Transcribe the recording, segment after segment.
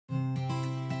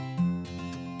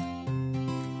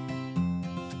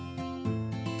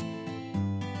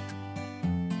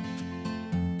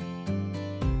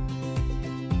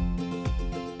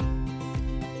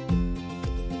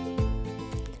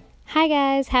Hi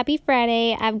guys, happy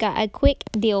Friday. I've got a quick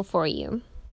deal for you.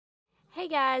 Hey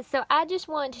guys, so I just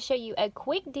wanted to show you a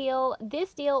quick deal.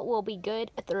 This deal will be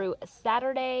good through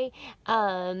Saturday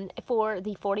for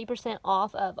the 40%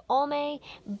 off of Almay.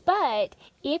 But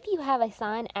if you have a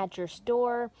sign at your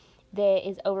store that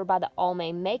is over by the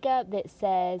Almay makeup that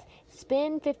says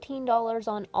spend $15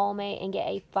 on Almay and get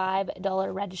a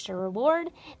 $5 register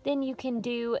reward, then you can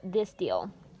do this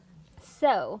deal.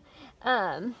 So,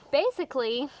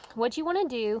 basically, what you want to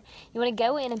do, you want to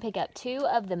go in and pick up 2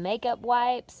 of the makeup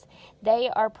wipes. They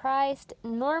are priced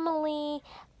normally,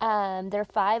 they're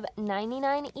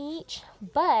 $5.99 each,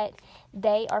 but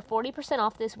they are 40%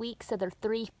 off this week, so they're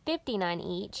 $3.59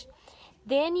 each.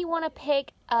 Then you want to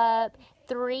pick up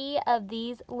 3 of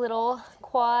these little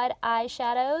quad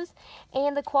eyeshadows,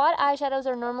 and the quad eyeshadows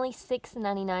are normally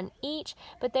 $6.99 each,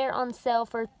 but they're on sale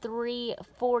for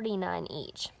 $3.49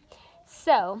 each.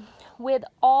 So, with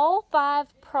all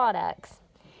 5 products,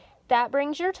 that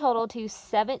brings your total to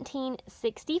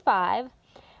 $17.65,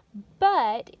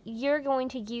 but you're going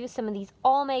to use some of these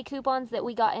Almay coupons that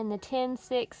we got in the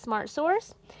 10-6 Smart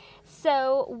Source.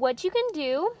 So, what you can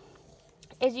do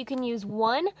is you can use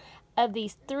one of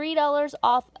these $3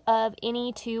 off of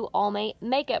any 2 Almay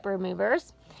makeup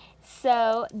removers.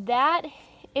 So, that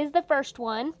is the first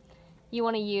one you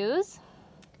want to use.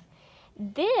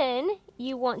 Then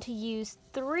you want to use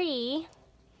 3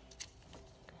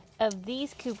 of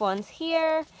these coupons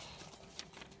here,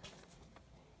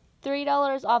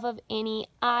 $3 off of any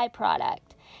eye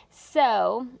product.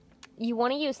 So you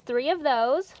want to use 3 of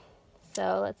those.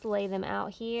 So let's lay them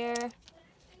out here.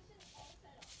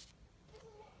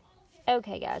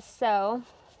 Okay guys, so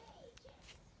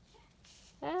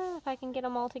if I can get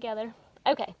them all together.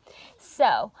 Okay,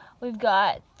 so we've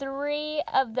got 3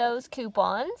 of those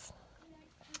coupons.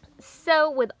 So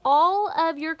with all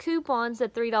of your coupons, the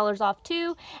 $3 off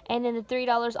 2, and then the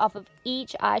 $3 off of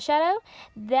each eyeshadow,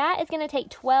 that is going to take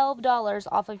 $12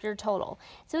 off of your total.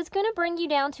 So it's going to bring you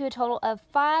down to a total of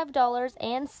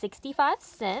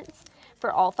 $5.65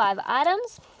 for all 5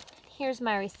 items. Here's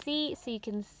my receipt so you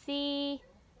can see.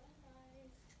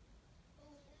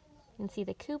 You can see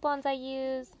the coupons I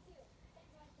used.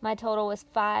 My total was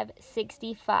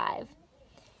 $5.65.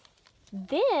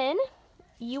 Then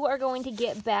you are going to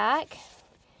get back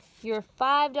your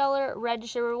 $5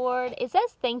 register reward. It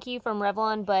says thank you from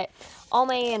Revlon, but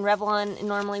Almay and Revlon,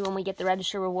 normally when we get the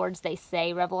register rewards, they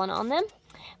say Revlon on them.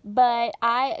 But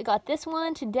I got this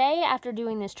one today after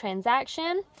doing this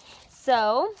transaction.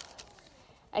 So,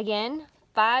 again,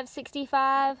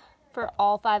 $5.65 for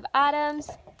all 5 items.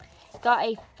 Got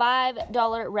a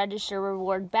 $5 register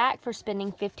reward back for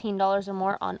spending $15 or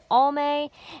more on Almay.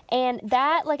 And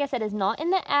that, like I said, is not in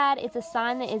the ad. It's a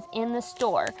sign that is in the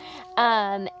store.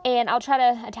 And I'll try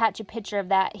to attach a picture of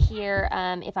that here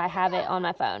if I have it on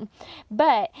my phone.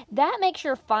 But that makes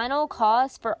your final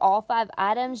cost for all 5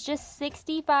 items just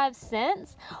 65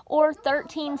 cents or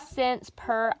 13 cents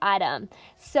per item.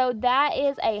 So that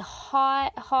is a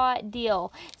hot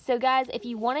deal. So guys, if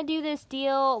you want to do this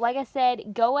deal, like I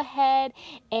said, go ahead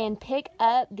and pick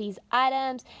up these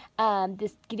items.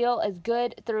 This deal is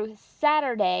good through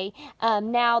Saturday.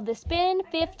 Now the spend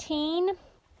 15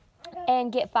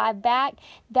 and get 5 back,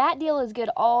 that deal is good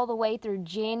all the way through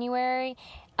January.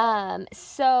 And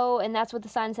that's what the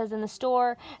sign says in the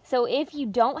store. So if you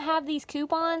don't have these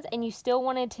coupons and you still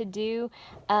wanted to do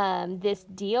this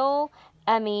deal,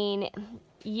 I mean,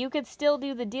 you could still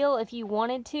do the deal if you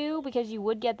wanted to, because you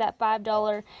would get that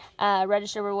 $5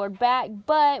 register reward back,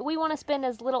 but we want to spend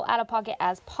as little out of pocket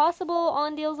as possible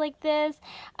on deals like this.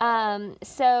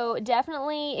 So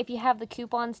definitely, if you have the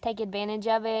coupons, take advantage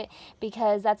of it,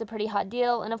 because that's a pretty hot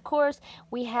deal. And of course,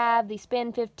 we have the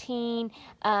spend 15,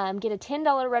 get a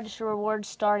 $10 register reward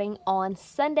starting on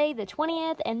Sunday the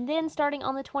 20th, and then starting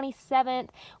on the 27th,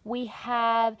 we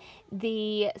have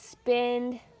the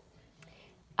spend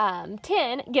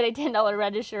 10, get a $10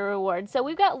 register reward. So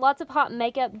we've got lots of hot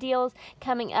makeup deals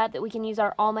coming up that we can use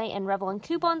our Almay and Revlon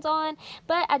coupons on.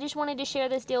 But I just wanted to share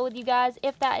this deal with you guys.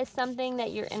 If that is something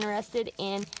that you're interested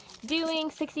in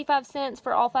doing, 65 cents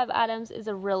for all 5 items is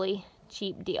a really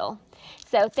cheap deal.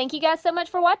 So thank you guys so much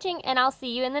for watching, and I'll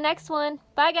see you in the next one.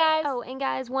 Bye guys. Oh, and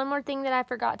guys, one more thing that I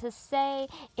forgot to say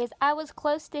is I was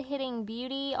close to hitting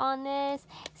beauty on this,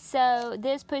 so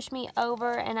this pushed me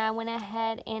over, and I went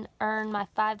ahead and earned my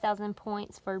 5,000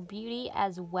 points for beauty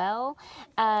as well.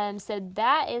 So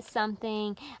that is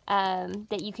something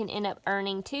that you can end up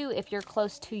earning too if you're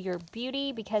close to your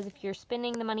beauty, because if you're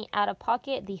spending the money out of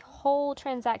pocket, the whole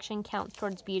transaction counts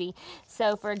towards beauty.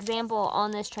 So for example,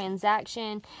 on this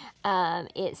transaction,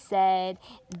 it said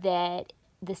that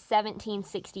the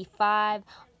 $17.65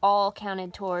 all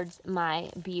counted towards my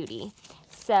beauty.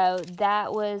 So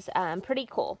that was pretty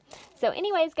cool. So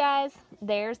anyways, guys,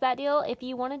 there's that deal if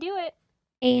you want to do it.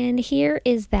 And here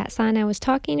is that sign I was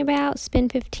talking about.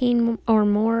 Spend $15 or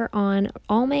more on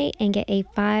Allmate and get a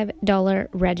 $5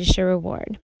 register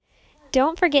reward.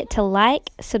 Don't forget to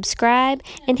like, subscribe,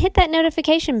 and hit that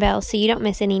notification bell so you don't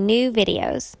miss any new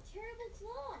videos.